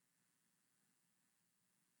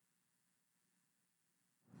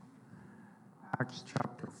Acts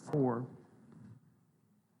chapter 4.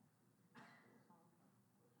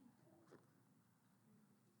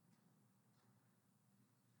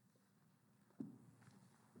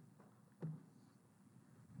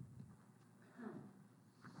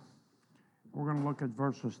 We're going to look at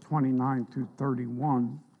verses 29 through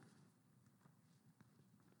 31.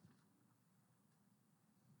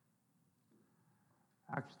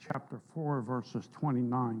 Acts chapter 4, verses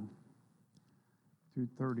 29 through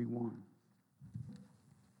 31.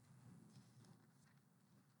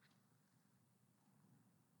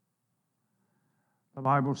 The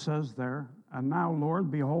Bible says there, "And now, Lord,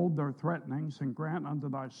 behold their threatenings, and grant unto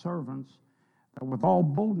thy servants that with all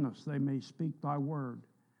boldness they may speak thy word,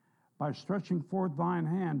 by stretching forth thine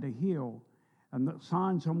hand to heal, and that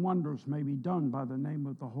signs and wonders may be done by the name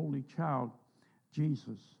of the Holy Child,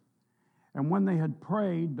 Jesus." And when they had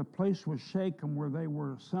prayed, the place was shaken where they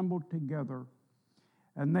were assembled together,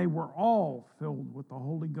 and they were all filled with the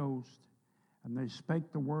Holy Ghost, and they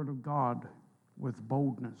spake the word of God with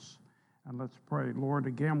boldness. And let's pray. Lord,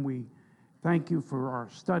 again, we thank you for our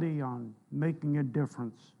study on making a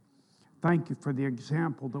difference. Thank you for the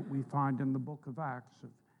example that we find in the book of Acts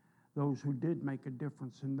of those who did make a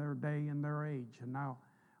difference in their day and their age. And now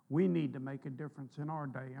we need to make a difference in our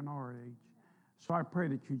day and our age. So I pray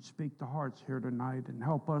that you'd speak to hearts here tonight and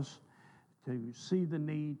help us to see the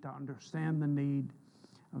need, to understand the need.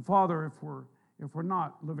 And Father, if we're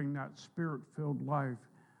not living that spirit-filled life,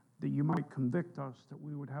 that you might convict us, that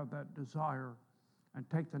we would have that desire and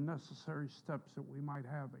take the necessary steps that we might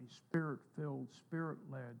have a spirit-filled,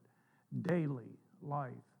 spirit-led, daily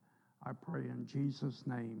life. I pray in Jesus'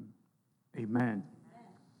 name, amen.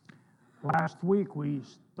 Last week we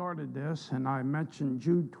started this, and I mentioned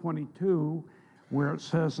Jude 22, where it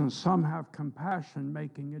says, "And some have compassion,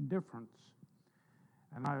 making a difference."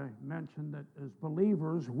 And I mentioned that as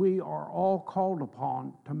believers, we are all called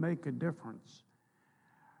upon to make a difference.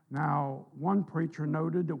 Now, one preacher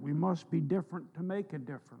noted that we must be different to make a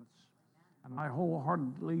difference, and I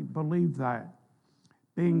wholeheartedly believe that.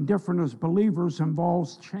 Being different as believers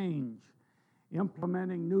involves change,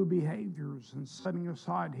 implementing new behaviors, and setting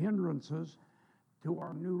aside hindrances to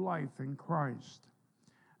our new life in Christ.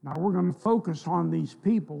 Now, we're going to focus on these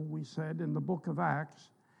people, we said, in the book of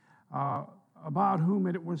Acts, about whom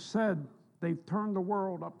it was said they've turned the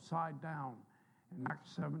world upside down in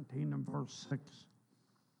Acts 17 and verse 6.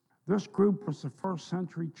 This group was the first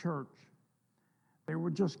century church. They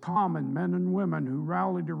were just common men and women who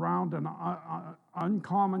rallied around an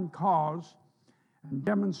uncommon cause and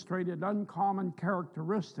demonstrated uncommon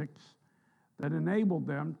characteristics that enabled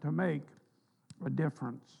them to make a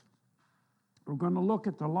difference. We're going to look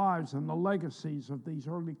at the lives and the legacies of these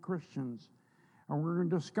early Christians, and we're going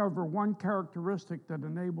to discover one characteristic that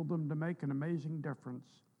enabled them to make an amazing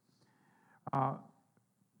difference.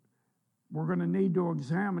 We're going to need to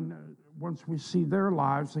examine, once we see their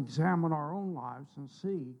lives, examine our own lives and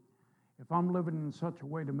see if I'm living in such a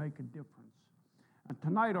way to make a difference. And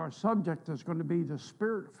tonight our subject is going to be the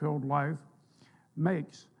spirit-filled life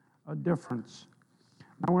makes a difference.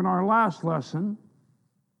 Now, in our last lesson,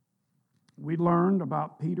 we learned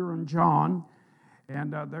about Peter and John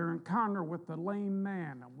and their encounter with the lame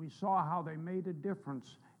man, and we saw how they made a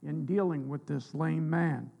difference in dealing with this lame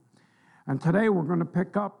man. And today we're going to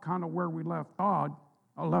pick up kind of where we left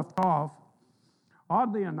off.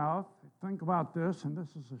 Oddly enough, think about this, and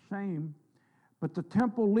this is a shame, but the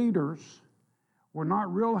temple leaders were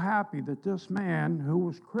not real happy that this man who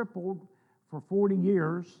was crippled for 40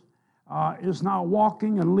 years is now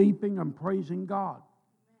walking and leaping and praising God.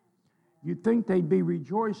 You'd think they'd be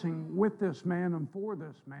rejoicing with this man and for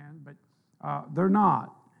this man, but they're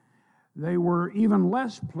not. They were even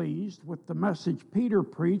less pleased with the message Peter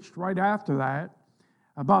preached right after that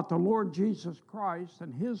about the Lord Jesus Christ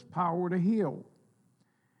and his power to heal.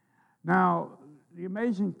 Now, the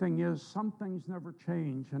amazing thing is some things never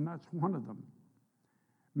change, and that's one of them.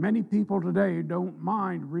 Many people today don't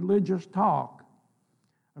mind religious talk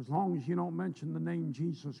as long as you don't mention the name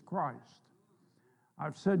Jesus Christ.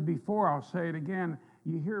 I've said before, I'll say it again,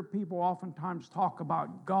 you hear people oftentimes talk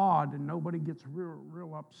about God and nobody gets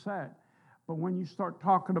real upset. But when you start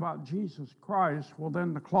talking about Jesus Christ, well,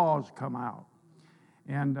 then the claws come out.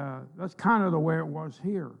 And that's kind of the way it was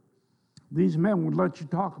here. These men would let you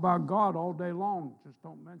talk about God all day long, just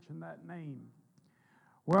don't mention that name.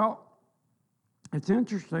 Well, it's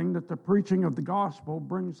interesting that the preaching of the gospel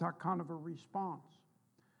brings that kind of a response.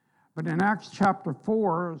 But in Acts chapter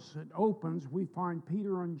 4, as it opens, we find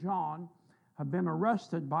Peter and John have been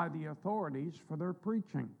arrested by the authorities for their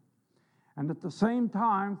preaching. And at the same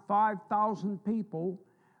time, 5,000 people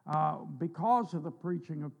because of the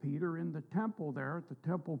preaching of Peter in the temple there, at the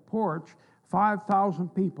temple porch, 5,000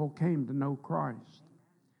 people came to know Christ.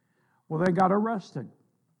 Well, they got arrested.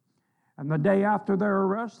 And the day after their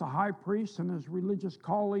arrest, the high priest and his religious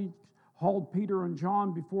colleagues hauled Peter and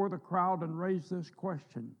John before the crowd and raised this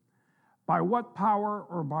question: by what power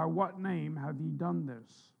or by what name have ye done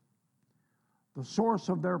this? The source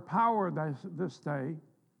of their power this day,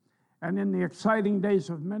 and in the exciting days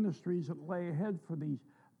of ministries that lay ahead for these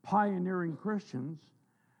pioneering Christians,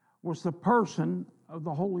 was the person of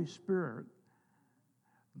the Holy Spirit.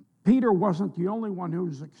 Peter wasn't the only one who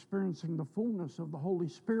was experiencing the fullness of the Holy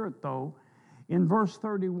Spirit, though. In verse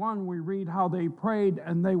 31, we read how they prayed,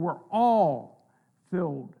 and they were all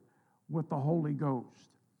filled with the Holy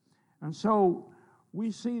Ghost. And so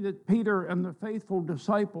we see that Peter and the faithful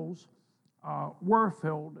disciples were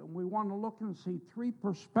filled, and we want to look and see three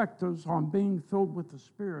perspectives on being filled with the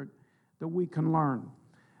Spirit that we can learn.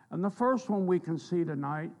 And the first one we can see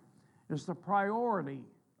tonight is the priority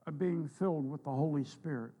of being filled with the Holy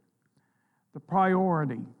Spirit. The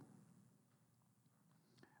priority.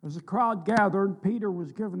 As the crowd gathered, Peter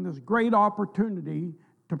was given this great opportunity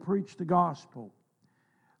to preach the gospel.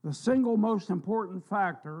 The single most important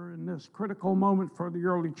factor in this critical moment for the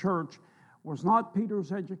early church was not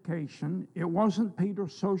Peter's education, it wasn't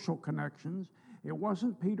Peter's social connections, it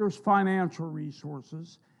wasn't Peter's financial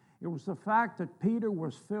resources, it was the fact that Peter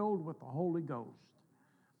was filled with the Holy Ghost.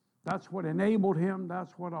 That's what enabled him,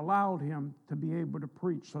 that's what allowed him to be able to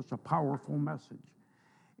preach such a powerful message.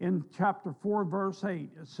 In chapter 4, verse 8,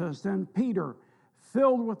 it says, Then Peter,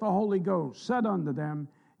 filled with the Holy Ghost, said unto them,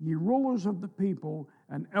 Ye rulers of the people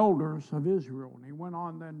and elders of Israel. And he went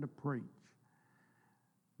on then to preach.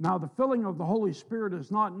 Now, the filling of the Holy Spirit is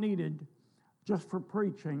not needed just for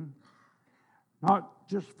preaching, not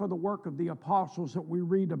just for the work of the apostles that we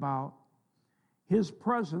read about. His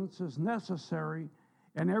presence is necessary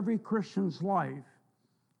in every Christian's life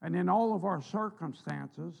and in all of our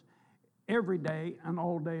circumstances, every day and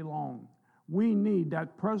all day long. We need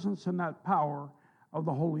that presence and that power of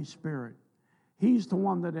the Holy Spirit. He's the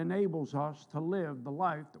one that enables us to live the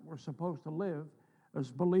life that we're supposed to live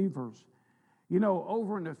as believers. You know,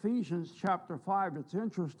 over in Ephesians chapter 5, it's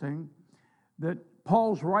interesting that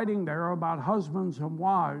Paul's writing there about husbands and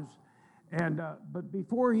wives, but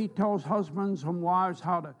before he tells husbands and wives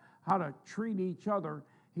how to treat each other,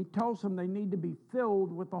 he tells them they need to be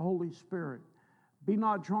filled with the Holy Spirit. Be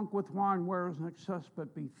not drunk with wine whereas in excess,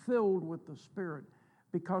 but be filled with the Spirit,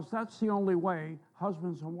 because that's the only way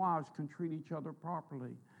husbands and wives can treat each other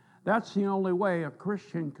properly. That's the only way a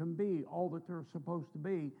Christian can be all that they're supposed to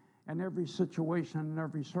be in every situation and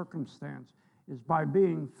every circumstance, is by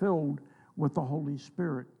being filled with the Holy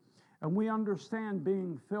Spirit. And we understand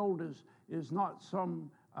being filled is not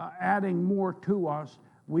some adding more to us.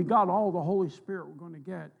 We got all the Holy Spirit we're going to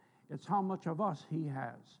get. It's how much of us He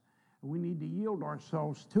has. We need to yield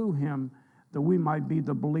ourselves to Him that we might be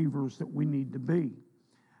the believers that we need to be.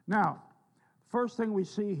 Now, first thing we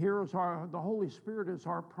see here is the Holy Spirit is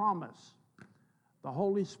our promise. The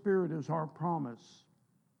Holy Spirit is our promise.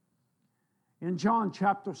 In John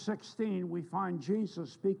chapter 16, we find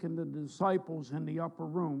Jesus speaking to the disciples in the upper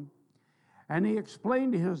room, and He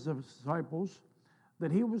explained to His disciples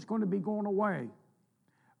that He was going to be going away,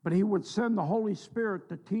 but He would send the Holy Spirit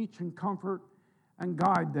to teach and comfort and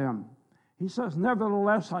guide them. He says,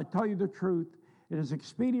 Nevertheless, I tell you the truth, it is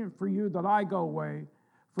expedient for you that I go away,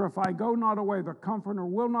 for if I go not away, the Comforter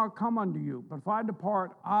will not come unto you, but if I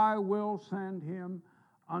depart, I will send Him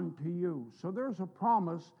unto you. So there's a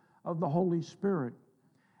promise of the Holy Spirit.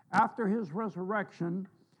 After His resurrection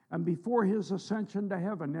and before His ascension to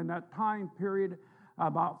heaven, in that time period,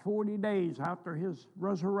 about 40 days after His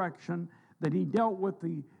resurrection, that He dealt with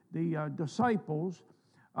the disciples,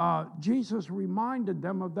 Jesus reminded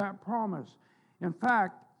them of that promise. In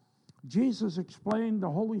fact, Jesus explained the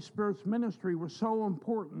Holy Spirit's ministry was so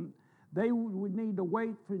important, they would need to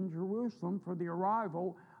wait in Jerusalem for the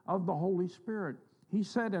arrival of the Holy Spirit. He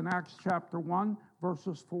said in Acts chapter 1,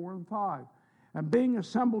 verses 4 and 5, And being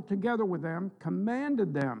assembled together with them,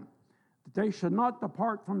 commanded them that they should not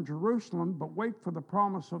depart from Jerusalem, but wait for the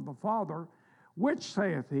promise of the Father, which,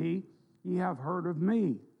 saith He, ye have heard of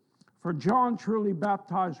me. For John truly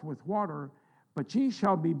baptized with water, but ye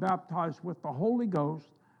shall be baptized with the Holy Ghost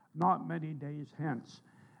not many days hence.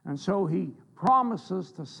 And so He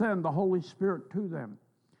promises to send the Holy Spirit to them.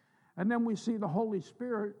 And then we see the Holy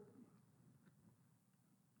Spirit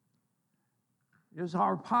is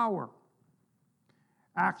our power.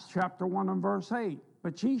 Acts chapter 1 and verse 8.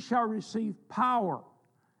 But ye shall receive power.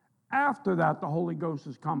 After that, the Holy Ghost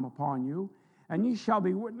has come upon you, And ye shall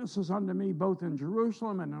be witnesses unto me both in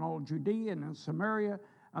Jerusalem and in all Judea and in Samaria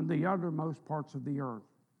and the uttermost parts of the earth.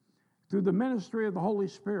 Through the ministry of the Holy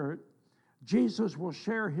Spirit, Jesus will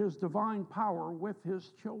share his divine power with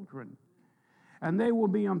his children, and they will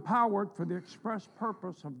be empowered for the express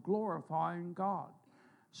purpose of glorifying God.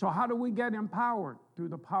 So how do we get empowered? Through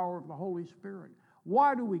the power of the Holy Spirit.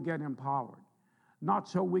 Why do we get empowered? Not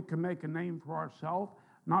so we can make a name for ourselves,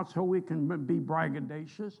 not so we can be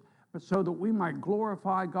braggadocious, but so that we might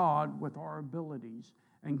glorify God with our abilities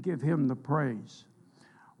and give him the praise.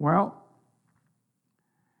 Well,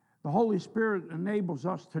 the Holy Spirit enables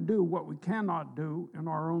us to do what we cannot do in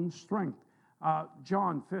our own strength.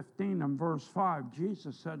 John 15 and verse 5,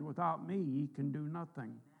 Jesus said, without me, ye can do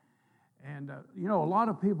nothing. And, a lot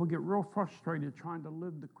of people get real frustrated trying to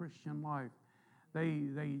live the Christian life.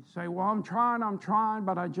 They say, well, I'm trying,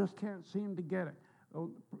 but I just can't seem to get it. Well,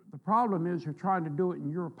 the problem is you're trying to do it in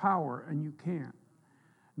your power, and you can't.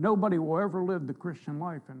 Nobody will ever live the Christian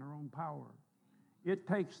life in their own power. It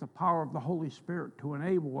takes the power of the Holy Spirit to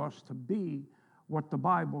enable us to be what the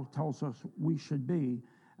Bible tells us we should be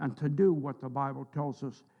and to do what the Bible tells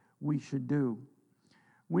us we should do.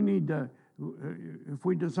 We need to, if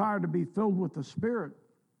we desire to be filled with the Spirit,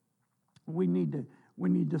 we need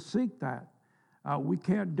to seek that. We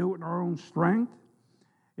can't do it in our own strength.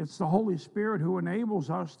 It's the Holy Spirit who enables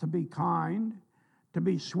us to be kind, to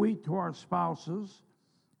be sweet to our spouses,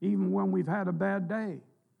 even when we've had a bad day.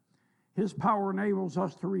 His power enables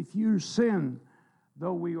us to refuse sin,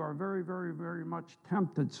 though we are very, very, very much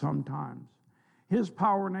tempted sometimes. His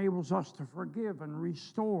power enables us to forgive and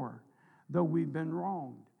restore, though we've been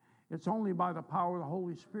wronged. It's only by the power of the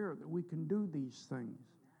Holy Spirit that we can do these things.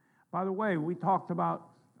 By the way, we talked about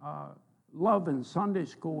love in Sunday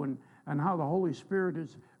school and how the Holy Spirit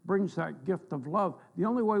brings that gift of love. The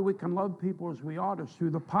only way we can love people as we ought is through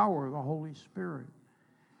the power of the Holy Spirit.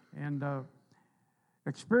 And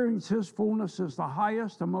experience his fullness is the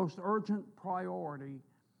highest and most urgent priority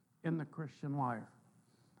in the Christian life.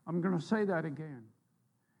 I'm going to say that again.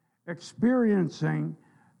 Experiencing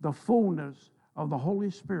the fullness of the Holy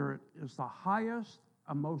Spirit is the highest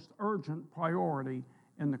and most urgent priority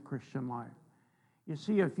in the Christian life. You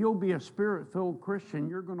see, if you'll be a Spirit-filled Christian,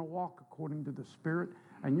 you're going to walk according to the Spirit,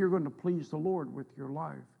 and you're going to please the Lord with your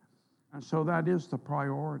life. And so that is the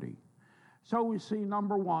priority. So we see,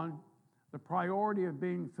 number one, the priority of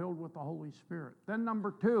being filled with the Holy Spirit. Then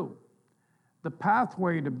number two, the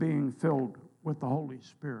pathway to being filled with the Holy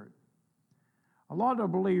Spirit. A lot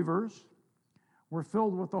of believers were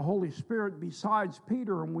filled with the Holy Spirit besides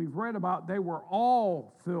Peter, and we've read about they were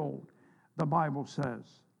all filled, the Bible says.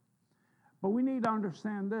 But we need to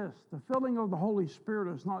understand this. The filling of the Holy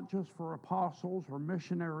Spirit is not just for apostles or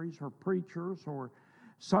missionaries or preachers or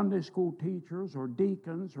Sunday school teachers or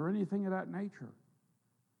deacons or anything of that nature.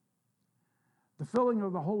 The filling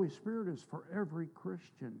of the Holy Spirit is for every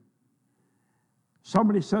Christian.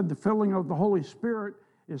 Somebody said the filling of the Holy Spirit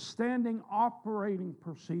is standing operating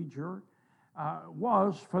procedure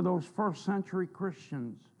was for those first century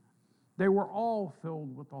Christians. They were all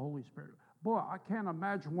filled with the Holy Spirit. Boy, I can't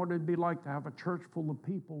imagine what it'd be like to have a church full of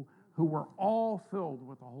people who were all filled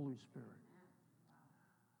with the Holy Spirit.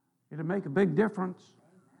 It'd make a big difference.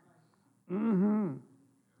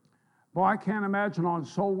 Boy, I can't imagine on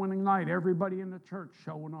soul winning night everybody in the church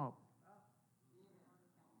showing up.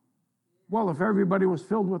 Well, if everybody was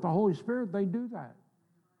filled with the Holy Spirit, they'd do that.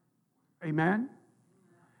 Amen?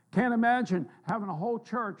 Can't imagine having a whole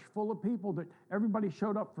church full of people that everybody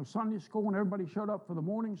showed up for Sunday school and everybody showed up for the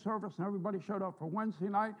morning service and everybody showed up for Wednesday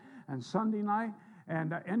night and Sunday night.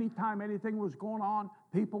 And anytime anything was going on,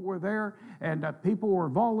 people were there and people were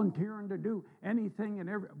volunteering to do anything and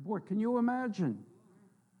every. Boy, can you imagine?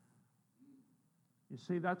 You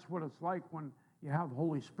see, that's what it's like when you have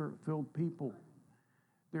Holy Spirit-filled people.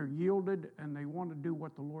 They're yielded and they want to do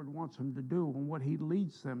what the Lord wants them to do and what He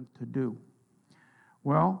leads them to do.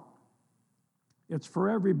 Well, it's for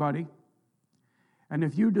everybody. And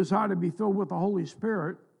if you desire to be filled with the Holy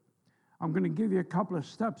Spirit, I'm going to give you a couple of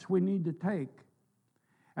steps we need to take.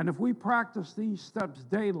 And if we practice these steps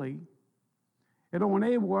daily, it'll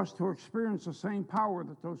enable us to experience the same power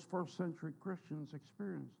that those first century Christians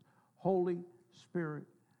experienced. Holy Spirit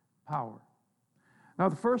power. Now,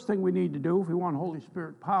 the first thing we need to do if we want Holy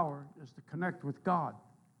Spirit power is to connect with God.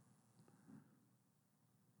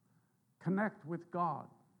 Connect with God.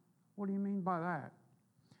 What do you mean by that?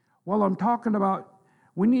 Well, I'm talking about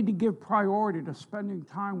we need to give priority to spending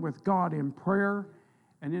time with God in prayer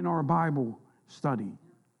and in our Bible study.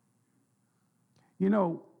 You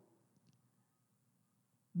know,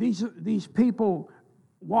 these people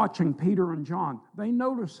watching Peter and John, they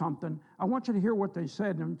noticed something. I want you to hear what they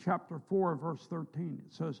said in chapter 4, verse 13.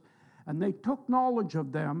 It says, and they took knowledge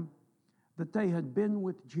of them that they had been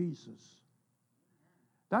with Jesus.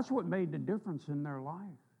 That's what made the difference in their life.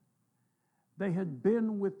 They had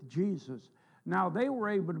been with Jesus. Now, they were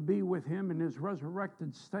able to be with him in his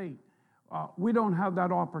resurrected state. We don't have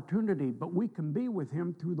that opportunity, but we can be with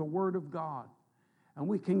him through the Word of God. And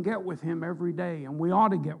we can get with him every day, and we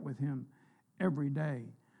ought to get with him every day.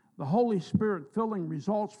 The Holy Spirit filling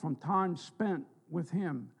results from time spent with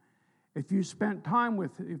him. If you don't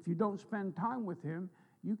spend time with him,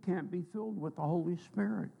 you can't be filled with the Holy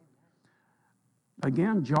Spirit.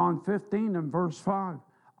 Again, John 15 and verse 5.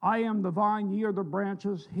 I am the vine, ye are the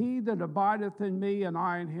branches. He that abideth in me, and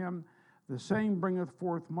I in him, the same bringeth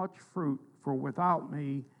forth much fruit, for without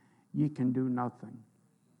me ye can do nothing.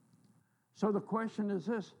 So the question is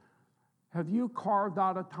this: have you carved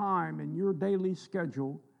out a time in your daily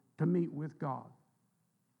schedule to meet with God?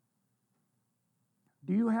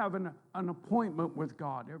 Do you have an appointment with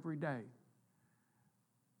God every day?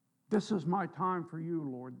 This is my time for you,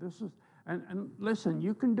 Lord. And listen,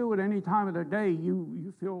 you can do it any time of the day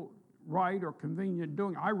you feel right or convenient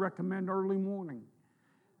doing. I recommend early morning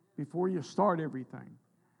before you start everything.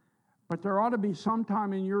 But there ought to be some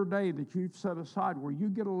time in your day that you've set aside where you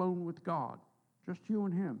get alone with God, just you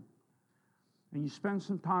and him. And you spend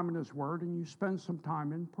some time in his word, and you spend some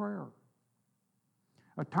time in prayer.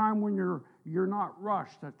 A time when you're not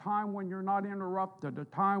rushed, a time when you're not interrupted, a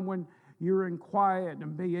time when you're in quiet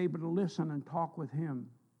and be able to listen and talk with him.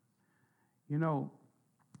 You know,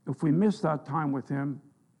 if we miss that time with him,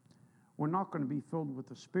 we're not going to be filled with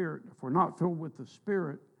the Spirit. If we're not filled with the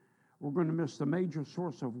Spirit, we're going to miss the major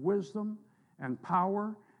source of wisdom and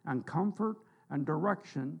power and comfort and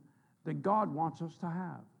direction that God wants us to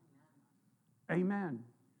have. Amen.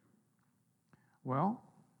 Well,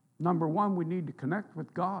 number one, we need to connect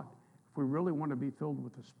with God if we really want to be filled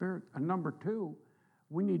with the Spirit. And number two,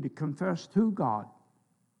 we need to confess to God.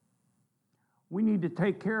 We need to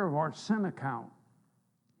take care of our sin account.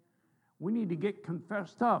 We need to get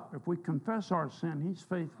confessed up. If we confess our sin, he's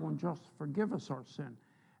faithful and just to forgive us our sin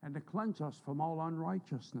and to cleanse us from all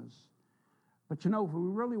unrighteousness. But you know, if we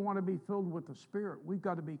really want to be filled with the Spirit, we've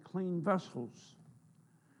got to be clean vessels.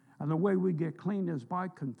 And the way we get clean is by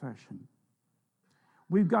confession.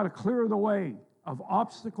 We've got to clear the way of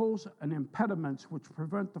obstacles and impediments which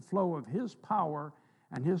prevent the flow of his power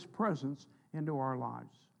and his presence into our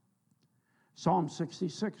lives. Psalm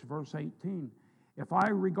 66, verse 18. If I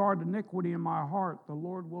regard iniquity in my heart, the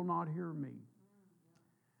Lord will not hear me.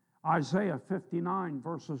 Isaiah 59,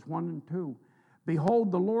 verses 1 and 2.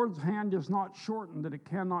 Behold, the Lord's hand is not shortened that it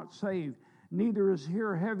cannot save, neither is his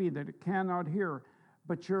ear heavy that it cannot hear.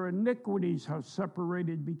 But your iniquities have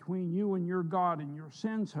separated between you and your God, and your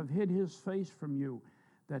sins have hid his face from you,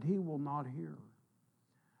 that he will not hear.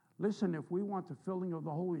 Listen, if we want the filling of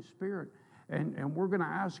the Holy Spirit, and we're going to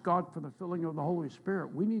ask God for the filling of the Holy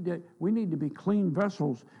Spirit, we need to be clean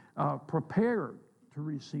vessels, prepared to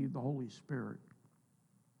receive the Holy Spirit.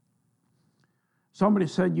 Somebody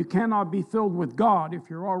said you cannot be filled with God if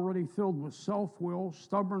you're already filled with self-will,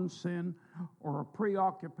 stubborn sin, or a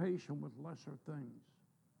preoccupation with lesser things.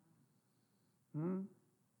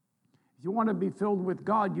 If you want to be filled with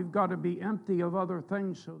God, you've got to be empty of other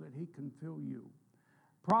things so that he can fill you.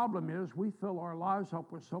 Problem is, we fill our lives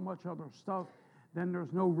up with so much other stuff, then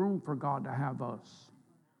there's no room for God to have us.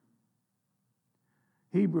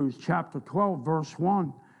 Hebrews chapter 12, verse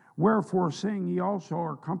 1. Wherefore, seeing ye also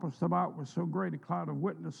are compassed about with so great a cloud of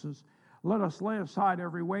witnesses, let us lay aside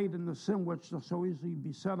every weight and the sin which doth so easily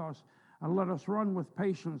beset us, and let us run with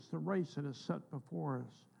patience the race that is set before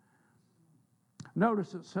us.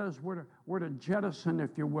 Notice it says we're to jettison,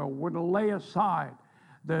 if you will. We're to lay aside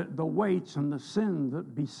the weights and the sin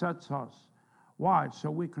that besets us. Why?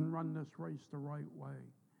 So we can run this race the right way.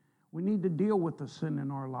 We need to deal with the sin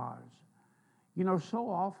in our lives. You know, so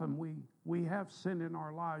often we have sin in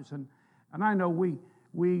our lives, and I know we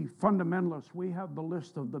fundamentalists, we have the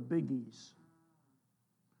list of the biggies.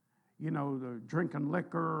 You know, the drinking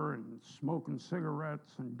liquor and smoking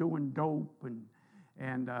cigarettes and doing dope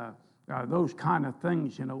and those kind of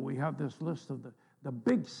things. You know, we have this list of the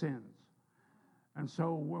big sins. And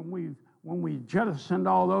so when we jettisoned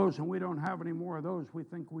all those and we don't have any more of those, we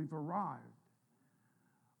think we've arrived.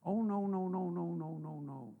 Oh, no, no, no, no, no, no,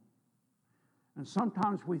 no. And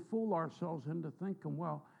sometimes we fool ourselves into thinking,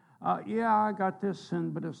 well, yeah, I got this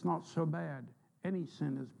sin, but it's not so bad. Any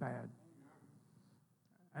sin is bad.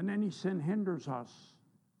 And any sin hinders us.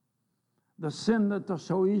 The sin that does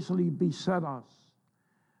so easily beset us.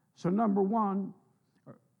 So number one,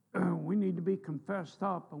 we need to be confessed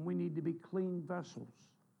up, and we need to be clean vessels.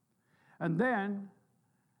 And then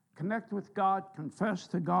connect with God, confess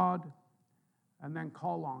to God, and then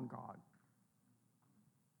call on God.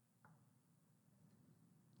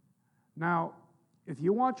 Now, if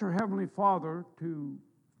you want your Heavenly Father to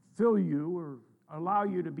fill you or allow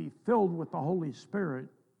you to be filled with the Holy Spirit,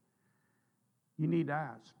 you need to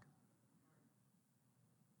ask.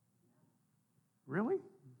 Really?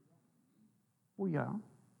 Well, yeah.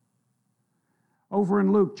 Over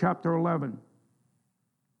in Luke chapter 11,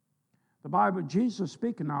 the Bible, Jesus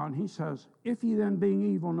speaking now, and he says, "If ye then, being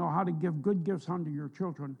evil, know how to give good gifts unto your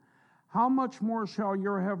children, how much more shall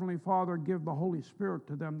your Heavenly Father give the Holy Spirit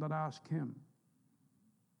to them that ask him?"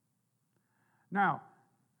 Now,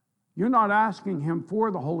 you're not asking him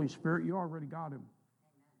for the Holy Spirit. You already got him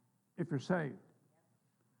if you're saved.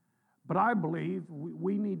 But I believe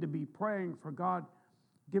we need to be praying for God,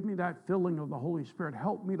 give me that filling of the Holy Spirit.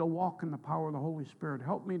 Help me to walk in the power of the Holy Spirit.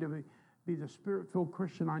 Help me to be the Spirit-filled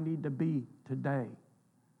Christian I need to be today.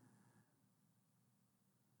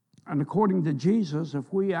 And according to Jesus,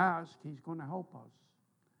 if we ask, he's going to help us.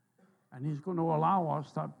 And he's going to allow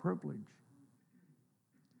us that privilege.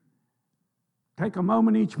 Take a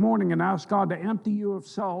moment each morning and ask God to empty you of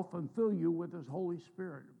self and fill you with his Holy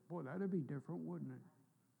Spirit. Boy, that'd be different, wouldn't it?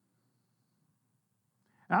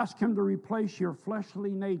 Ask him to replace your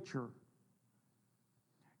fleshly nature,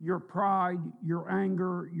 your pride, your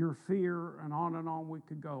anger, your fear, and on we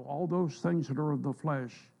could go. All those things that are of the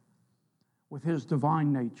flesh with his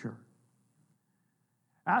divine nature.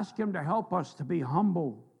 Ask him to help us to be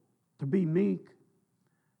humble, to be meek,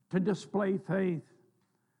 to display faith,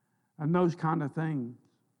 and those kind of things.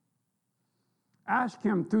 Ask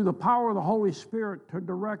him through the power of the Holy Spirit to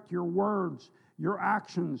direct your words, your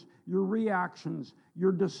actions, your reactions,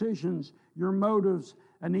 your decisions, your motives,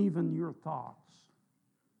 and even your thoughts.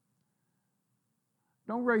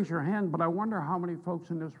 Don't raise your hand, but I wonder how many folks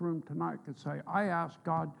in this room tonight could say, I ask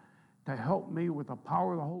God to help me with the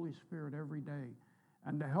power of the Holy Spirit every day,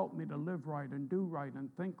 and to help me to live right and do right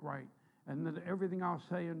and think right, and that everything I'll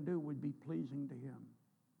say and do would be pleasing to him.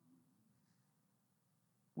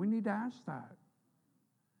 We need to ask that.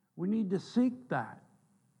 We need to seek that.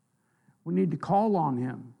 We need to call on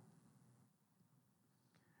him.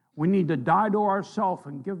 We need to die to ourselves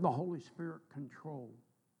and give the Holy Spirit control.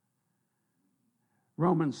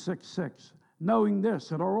 Romans 6:6, knowing this,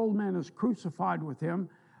 that our old man is crucified with him,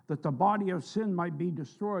 that the body of sin might be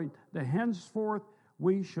destroyed, that henceforth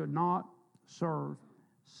we should not serve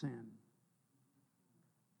sin.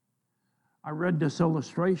 I read this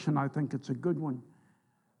illustration. I think it's a good one.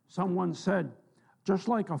 Someone said, just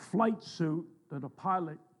like a flight suit that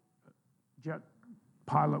a jet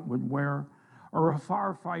pilot would wear, or a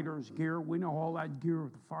firefighter's gear, we know all that gear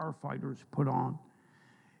the firefighters put on,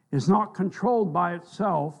 is not controlled by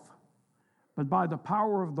itself, but by the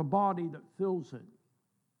power of the body that fills it.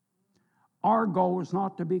 Our goal is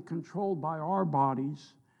not to be controlled by our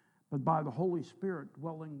bodies, but by the Holy Spirit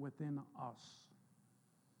dwelling within us.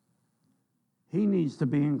 He needs to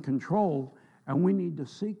be in control, and we need to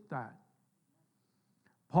seek that.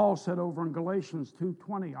 Paul said over in Galatians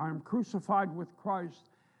 2:20, I am crucified with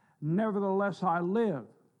Christ, nevertheless I live,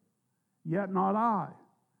 yet not I,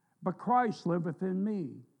 but Christ liveth in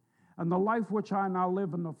me. And the life which I now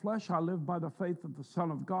live in the flesh, I live by the faith of the Son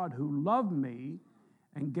of God, who loved me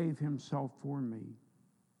and gave himself for me.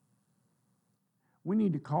 We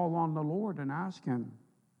need to call on the Lord and ask him.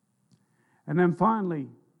 And then finally,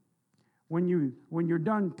 when you're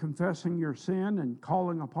done confessing your sin and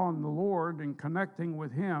calling upon the Lord and connecting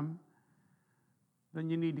with him, then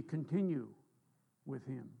you need to continue with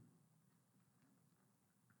him.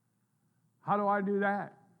 How do I do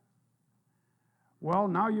that? Well,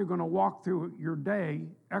 now you're going to walk through your day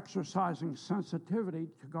exercising sensitivity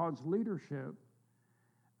to God's leadership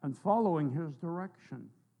and following his direction.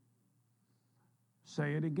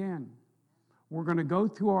 Say it again. We're going to go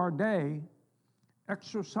through our day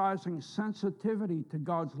exercising sensitivity to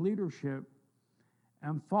God's leadership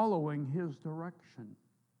and following his direction.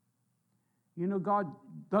 You know, God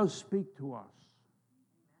does speak to us.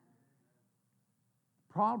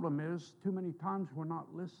 Problem is, too many times we're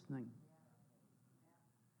not listening.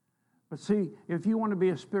 But see, if you want to be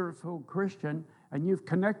a Spirit-filled Christian and you've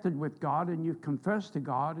connected with God and you've confessed to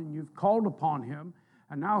God and you've called upon him,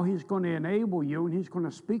 and now he's going to enable you and he's going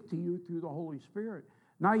to speak to you through the Holy Spirit,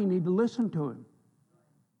 now you need to listen to him.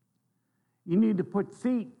 You need to put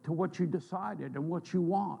feet to what you decided and what you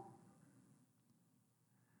want.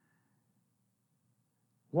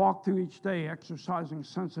 Walk through each day exercising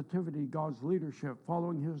sensitivity to God's leadership,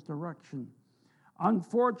 following his direction.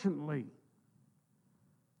 Unfortunately,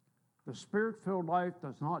 The Spirit-filled life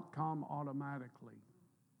does not come automatically.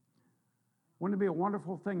 Wouldn't it be a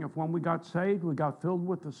wonderful thing if when we got saved, we got filled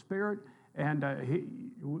with the Spirit, and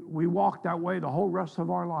we walked that way the whole rest of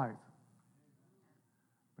our life?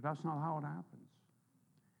 But that's not how it happens.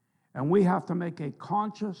 And we have to make a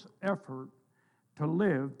conscious effort to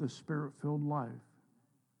live the Spirit-filled life.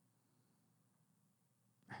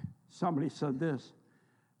 Somebody said this: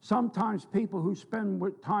 sometimes people who spend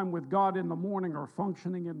time with God in the morning are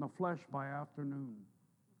functioning in the flesh by afternoon.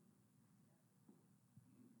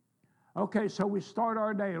 Okay, so we start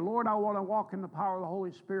our day. Lord, I want to walk in the power of the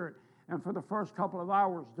Holy Spirit. And for the first couple of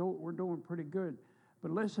hours, we're doing pretty good.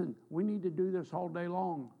 But listen, we need to do this all day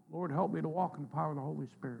long. Lord, help me to walk in the power of the Holy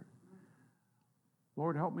Spirit.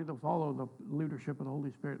 Lord, help me to follow the leadership of the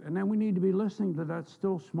Holy Spirit. And then we need to be listening to that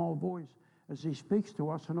still small voice as He speaks to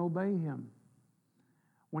us and obey Him.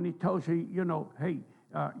 When He tells you, hey,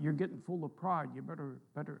 you're getting full of pride, you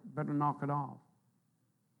better knock it off.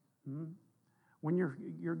 When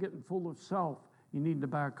you're getting full of self, you need to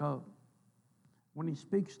back up. When He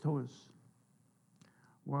speaks to us,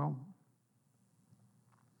 well,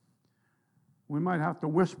 we might have to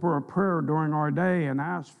whisper a prayer during our day and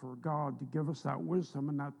ask for God to give us that wisdom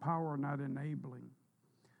and that power and that enabling.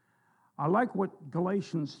 I like what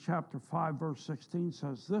Galatians chapter 5, verse 16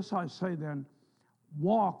 says. This I say then,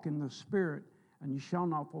 walk in the Spirit, and you shall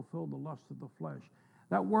not fulfill the lust of the flesh.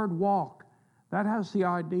 That word walk, that has the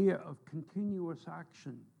idea of continuous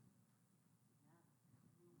action.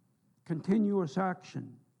 Continuous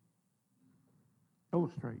action.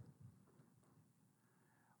 Illustrate.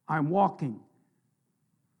 I'm walking.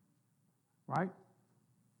 Right?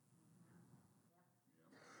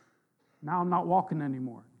 Now I'm not walking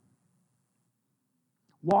anymore.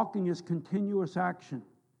 Walking is continuous action.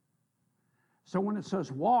 So when it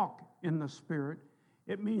says walk in the Spirit,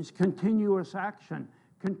 it means continuous action,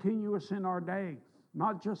 continuous in our day,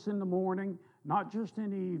 not just in the morning, not just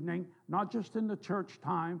in the evening, not just in the church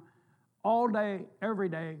time, all day, every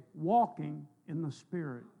day, walking in the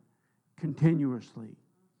Spirit continuously.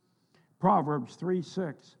 Proverbs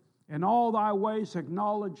 3:6, in all thy ways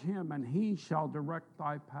acknowledge Him, and He shall direct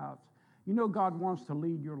thy paths. You know God wants to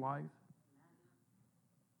lead your life.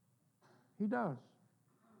 He does.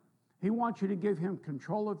 He wants you to give Him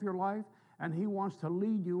control of your life, and He wants to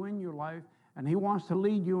lead you in your life, and He wants to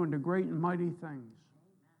lead you into great and mighty things.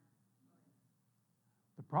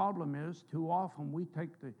 The problem is, too often we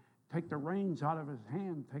take the reins out of His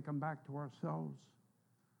hand, take them back to ourselves.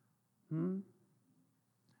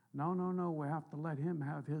 No, we have to let Him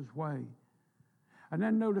have His way. And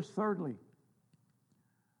then notice thirdly,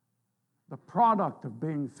 the product of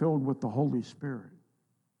being filled with the Holy Spirit.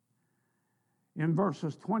 In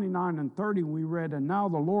verses 29 and 30 we read, And now,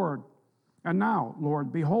 Lord,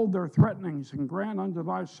 behold their threatenings, and grant unto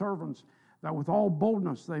thy servants that with all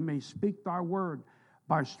boldness they may speak thy word,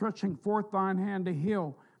 by stretching forth thine hand to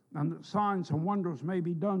heal, and that signs and wonders may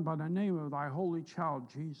be done by the name of thy holy child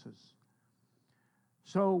Jesus.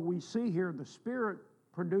 So we see here the Spirit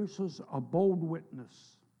produces a bold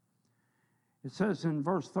witness. It says in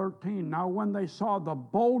verse 13, Now when they saw the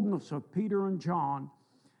boldness of Peter and John,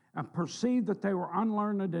 and perceived that they were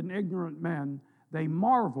unlearned and ignorant men, they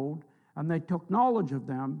marveled, and they took knowledge of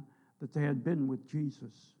them that they had been with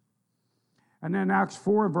Jesus. And then Acts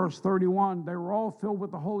 4, verse 31, they were all filled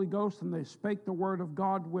with the Holy Ghost, and they spake the word of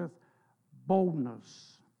God with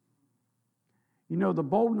boldness. You know, the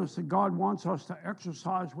boldness that God wants us to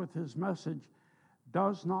exercise with His message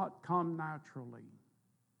does not come naturally.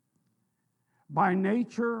 By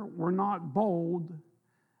nature, we're not bold.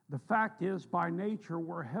 The fact is, by nature,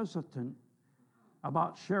 we're hesitant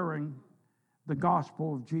about sharing the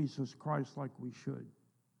gospel of Jesus Christ like we should.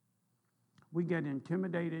 We get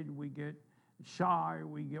intimidated, we get shy,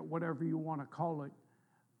 we get whatever you want to call it,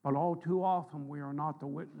 but all too often we are not the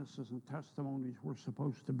witnesses and testimonies we're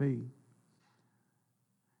supposed to be.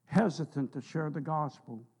 Hesitant to share the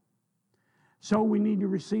gospel. So we need to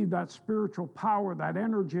receive that spiritual power, that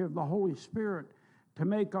energy of the Holy Spirit, to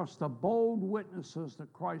make us the bold witnesses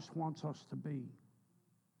that Christ wants us to be.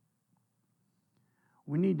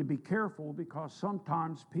 We need to be careful because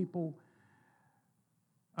sometimes people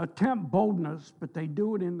attempt boldness, but they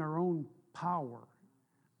do it in their own power.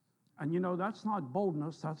 And you know, that's not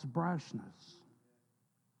boldness, that's brashness.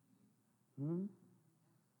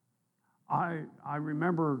 I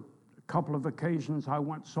remember a couple of occasions I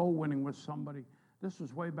went soul winning with somebody. This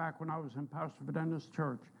was way back when I was in Pastor Videnda's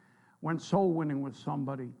church. Went soul winning with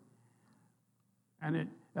somebody. And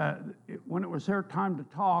when it was their time to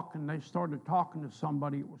talk and they started talking to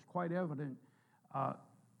somebody, it was quite evident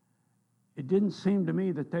it didn't seem to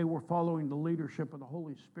me that they were following the leadership of the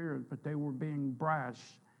Holy Spirit, but they were being brash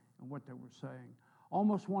in what they were saying,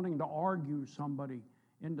 almost wanting to argue somebody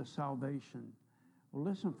into salvation. Well,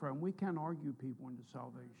 listen, friend, we can't argue people into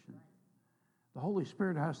salvation. The Holy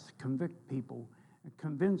Spirit has to convict people and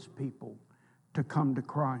convince people to come to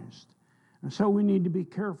Christ. And so we need to be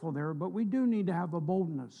careful there, but we do need to have a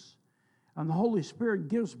boldness. And the Holy Spirit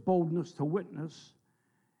gives boldness to witness,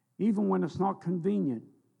 even when it's not convenient.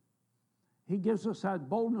 He gives us that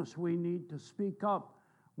boldness we need to speak up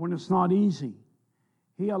when it's not easy.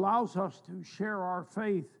 He allows us to share our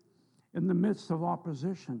faith in the midst of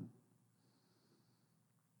opposition.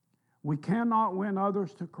 We cannot win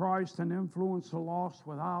others to Christ and influence the lost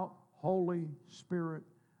without Holy Spirit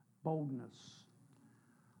boldness.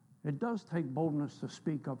 It does take boldness to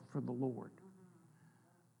speak up for the Lord.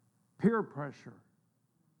 Peer pressure.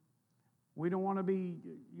 We don't want to be,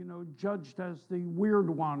 judged as the weird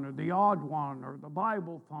one or the odd one or the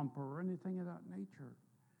Bible thumper or anything of that nature.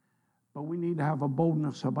 But we need to have a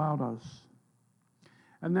boldness about us.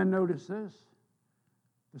 And then notice this.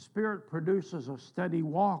 The Spirit produces a steady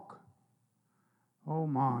walk. Oh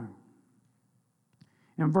my.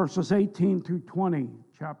 In verses 18 through 20,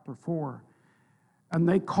 chapter 4, and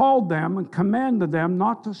they called them and commanded them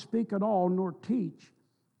not to speak at all nor teach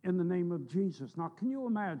in the name of Jesus. Now, can you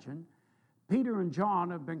imagine? Peter and John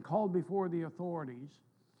have been called before the authorities,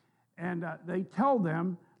 and they tell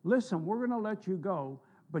them, listen, we're going to let you go,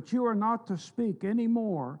 but you are not to speak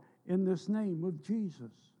anymore in this name of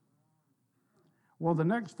Jesus. Well, the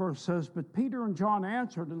next verse says, but Peter and John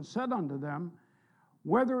answered and said unto them,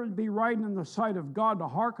 whether it be right in the sight of God to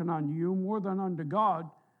hearken unto you more than unto God,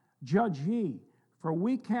 judge ye. For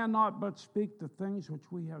we cannot but speak the things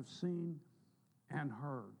which we have seen and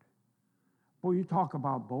heard. Boy, you talk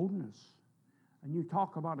about boldness, and you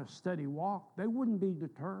talk about a steady walk. They wouldn't be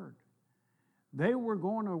deterred. They were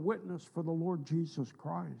going to witness for the Lord Jesus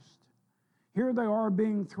Christ. Here they are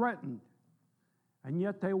being threatened, and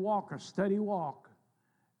yet they walk a steady walk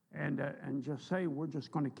and just say, we're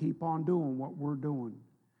just going to keep on doing what we're doing.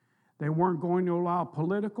 They weren't going to allow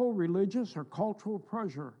political, religious, or cultural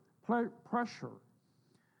pressure to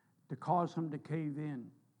cause them to cave in.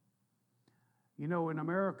 You know, in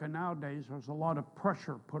America nowadays, there's a lot of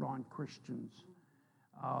pressure put on Christians.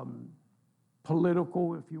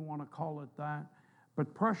 Political, if you want to call it that.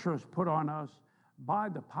 But pressure is put on us by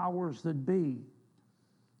the powers that be.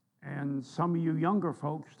 And some of you younger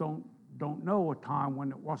folks don't know a time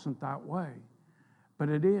when it wasn't that way. But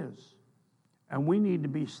it is. And we need to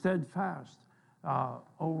be steadfast.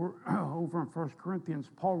 Over in 1 Corinthians,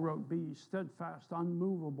 Paul wrote, be steadfast,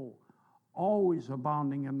 unmovable, always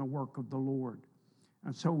abounding in the work of the Lord.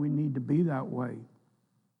 And so we need to be that way.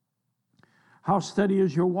 How steady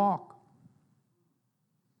is your walk?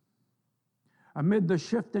 Amid the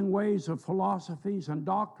shifting ways of philosophies and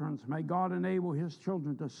doctrines, may God enable His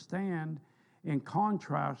children to stand in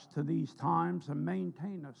contrast to these times and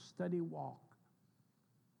maintain a steady walk.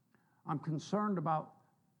 I'm concerned about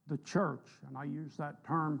the church, and I use that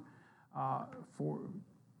term for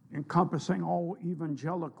encompassing all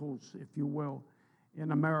evangelicals, if you will,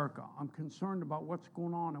 in America. I'm concerned about what's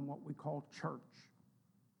going on in what we call church.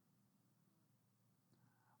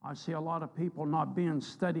 I see a lot of people not being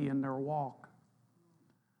steady in their walk.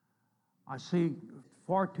 I see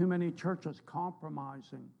far too many churches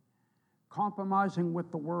compromising with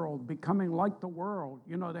the world, becoming like the world.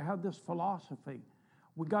 You know, they have this philosophy.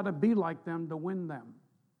 We got to be like them to win them.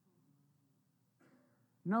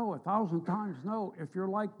 No, 1,000 times no. If you're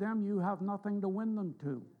like them, you have nothing to win them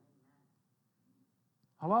to.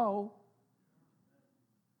 Hello?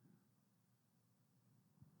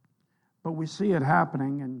 But we see it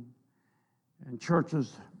happening, and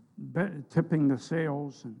churches tipping the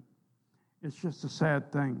scales, and it's just a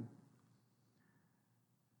sad thing.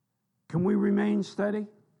 Can we remain steady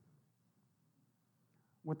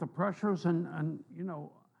with the pressures? And you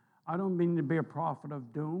know, I don't mean to be a prophet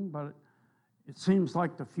of doom, but it seems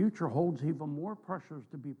like the future holds even more pressures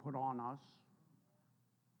to be put on us.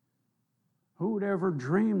 Who would ever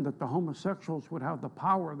dream that the homosexuals would have the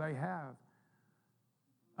power they have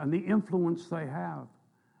and the influence they have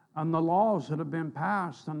and the laws that have been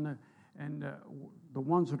passed and the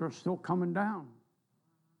ones that are still coming down?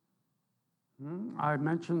 I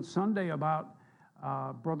mentioned Sunday about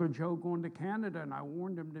Brother Joe going to Canada, and I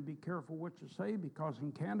warned him to be careful what you say, because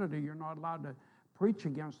in Canada you're not allowed to preach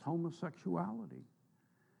against homosexuality.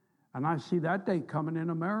 And I see that day coming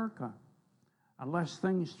in America, unless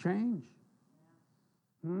things change.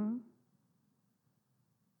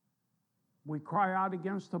 We cry out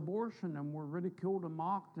against abortion, and we're ridiculed and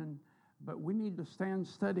mocked, but we need to stand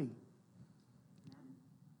steady.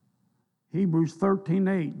 Hebrews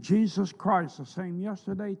 13:8, Jesus Christ, the same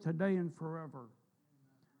yesterday, today, and forever.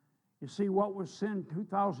 You see, what was sin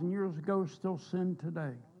 2,000 years ago is still sin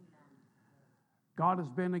today. God has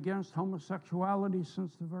been against homosexuality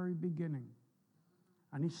since the very beginning,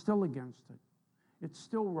 and He's still against it. It's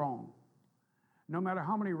still wrong. No matter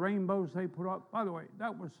how many rainbows they put up. By the way,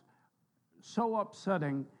 that was so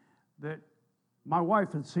upsetting that my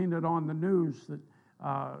wife had seen it on the news that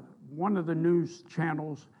one of the news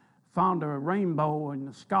channels found a rainbow in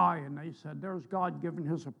the sky, and they said, there's God giving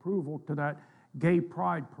His approval to that gay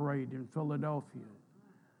pride parade in Philadelphia.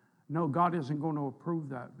 No, God isn't going to approve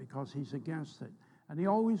that because He's against it, and He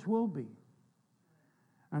always will be.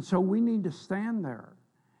 And so we need to stand there.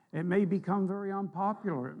 It may become very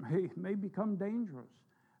unpopular. It may become dangerous,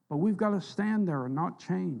 but we've got to stand there and not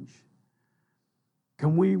change.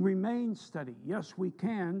 Can we remain steady? Yes, we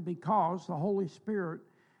can, because the Holy Spirit,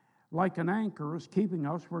 like an anchor, is keeping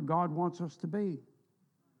us where God wants us to be.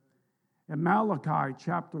 In Malachi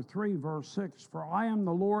chapter 3, verse 6, for I am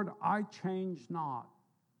the Lord, I change not.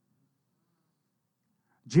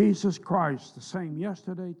 Jesus Christ, the same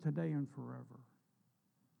yesterday, today, and forever.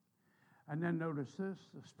 And then notice this,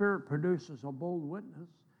 the Spirit produces a bold witness,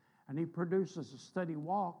 and He produces a steady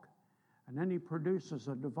walk, and then He produces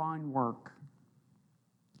a divine work.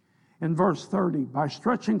 In verse 30, by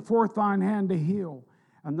stretching forth thine hand to heal,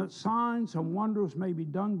 and that signs and wonders may be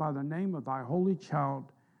done by the name of thy holy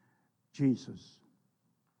child, Jesus.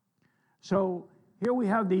 So here we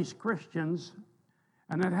have these Christians,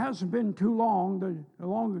 and it hasn't been too long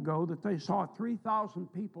ago that they saw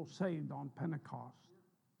 3,000 people saved on Pentecost.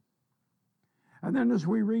 And then as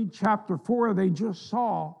we read chapter 4, they just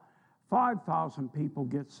saw 5,000 people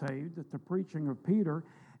get saved at the preaching of Peter.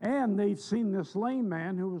 And they've seen this lame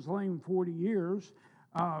man who was lame 40 years,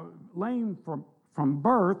 lame from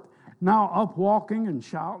birth, now up walking and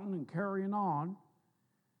shouting and carrying on.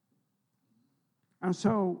 And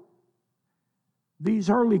so these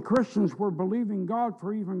early Christians were believing God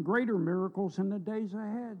for even greater miracles in the days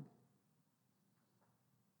ahead.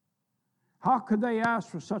 How could they ask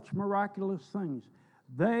for such miraculous things?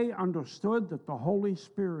 They understood that the Holy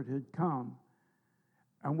Spirit had come.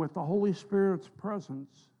 And with the Holy Spirit's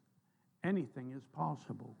presence, anything is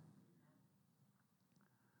possible.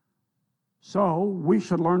 So we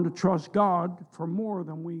should learn to trust God for more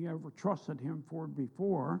than we ever trusted Him for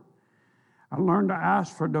before, and learn to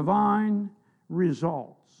ask for divine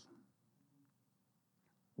results.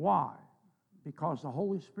 Why? Because the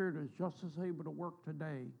Holy Spirit is just as able to work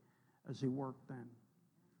today as He worked then.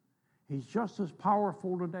 He's just as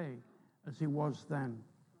powerful today as He was then.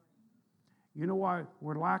 You know why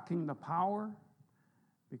we're lacking the power?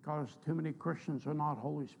 Because too many Christians are not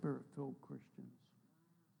Holy Spirit-filled Christians.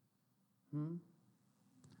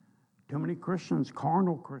 Too many Christians,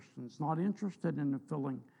 carnal Christians, not interested in the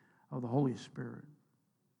filling of the Holy Spirit.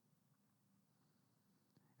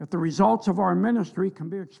 If the results of our ministry can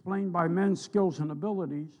be explained by men's skills and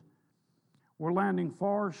abilities, we're landing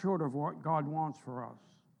far short of what God wants for us.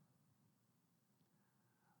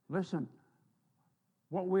 Listen,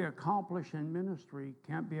 what we accomplish in ministry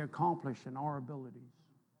can't be accomplished in our abilities.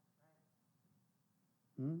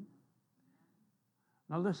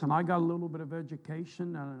 Now listen, I got a little bit of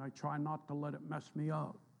education, and I try not to let it mess me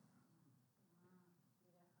up.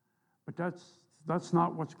 But that's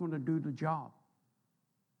not what's going to do the job.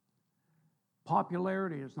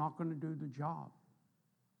 Popularity is not going to do the job.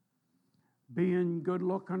 Being good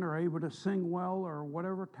looking or able to sing well or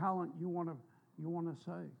whatever talent you want to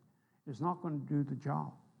say is not going to do the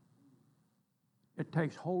job. It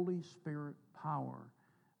takes Holy Spirit power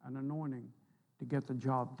and anointing to get the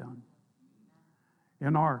job done.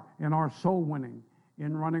 In our soul winning,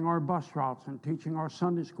 in running our bus routes and teaching our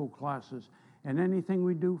Sunday school classes, and anything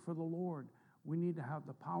we do for the Lord, we need to have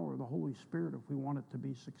the power of the Holy Spirit if we want it to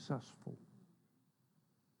be successful.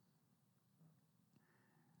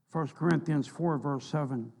 1 Corinthians 4, verse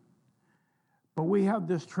 7. But we have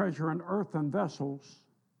this treasure in earthen vessels,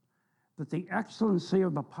 that the excellency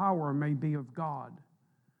of the power may be of God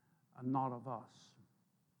and not of us.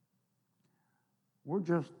 We're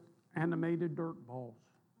just animated dirt balls.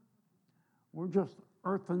 We're just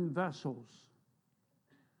earthen vessels.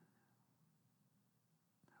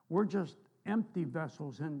 We're just empty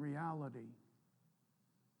vessels in reality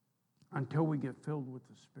until we get filled with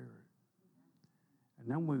the Spirit. And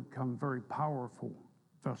then we become very powerful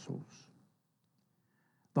vessels.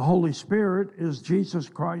 The Holy Spirit is Jesus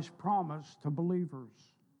Christ's promise to believers.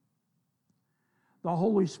 The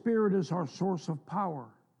Holy Spirit is our source of power.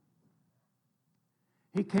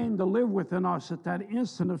 He came to live within us at that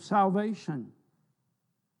instant of salvation.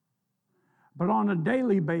 But on a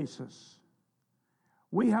daily basis,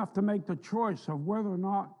 We have to make the choice of whether or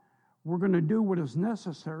not we're going to do what is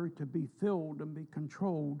necessary to be filled and be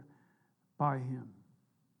controlled by Him.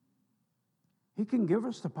 He can give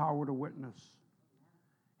us the power to witness.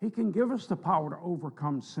 He can give us the power to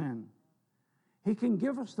overcome sin. He can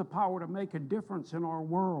give us the power to make a difference in our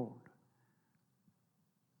world.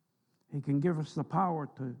 He can give us the power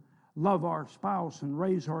to love our spouse and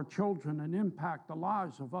raise our children and impact the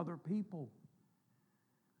lives of other people.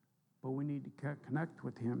 But we need to connect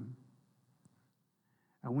with Him.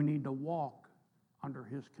 And we need to walk under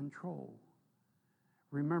His control.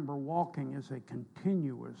 Remember, walking is a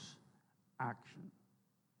continuous action.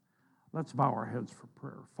 Let's bow our heads for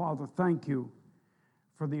prayer. Father, thank you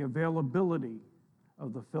for the availability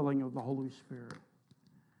of the filling of the Holy Spirit.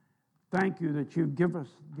 Thank you that you've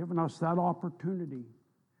given us that opportunity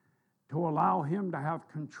to allow Him to have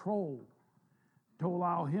control, to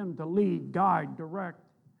allow Him to lead, guide, direct,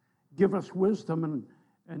 give us wisdom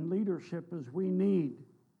and leadership as we need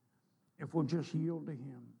if we'll just yield to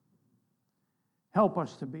Him. Help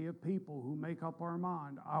us to be a people who make up our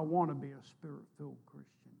mind, I want to be a Spirit-filled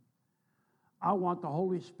Christian. I want the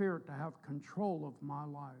Holy Spirit to have control of my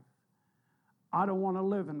life. I don't want to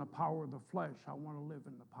live in the power of the flesh. I want to live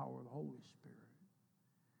in the power of the Holy Spirit.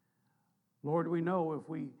 Lord, we know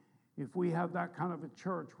if we have that kind of a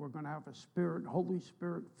church, we're going to have a Holy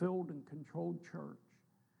Spirit-filled and controlled church.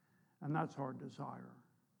 And that's our desire.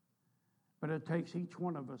 But it takes each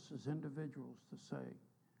one of us as individuals to say,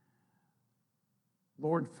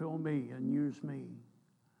 Lord, fill me and use me.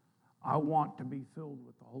 I want to be filled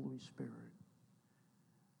with the Holy Spirit.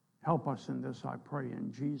 Help us in this, I pray,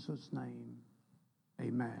 in Jesus' name.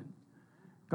 Amen.